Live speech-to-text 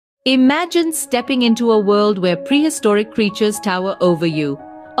Imagine stepping into a world where prehistoric creatures tower over you.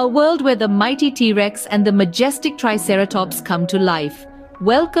 A world where the mighty T-Rex and the majestic Triceratops come to life.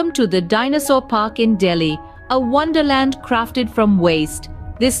 Welcome to the Dinosaur Park in Delhi, a wonderland crafted from waste.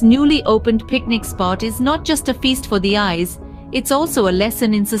 This newly opened picnic spot is not just a feast for the eyes, it's also a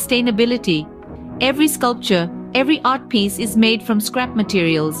lesson in sustainability. Every sculpture, every art piece is made from scrap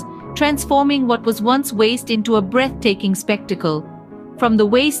materials, transforming what was once waste into a breathtaking spectacle. From the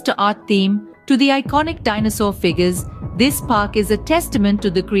waste to art theme, to the iconic dinosaur figures, this park is a testament to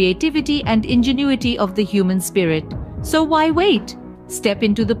the creativity and ingenuity of the human spirit. So why wait? Step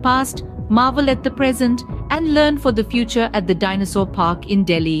into the past, marvel at the present, and learn for the future at the Dinosaur Park in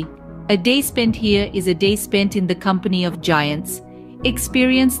Delhi. A day spent here is a day spent in the company of giants.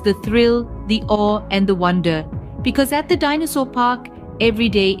 Experience the thrill, the awe, and the wonder. Because at the Dinosaur Park, every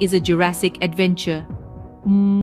day is a Jurassic adventure.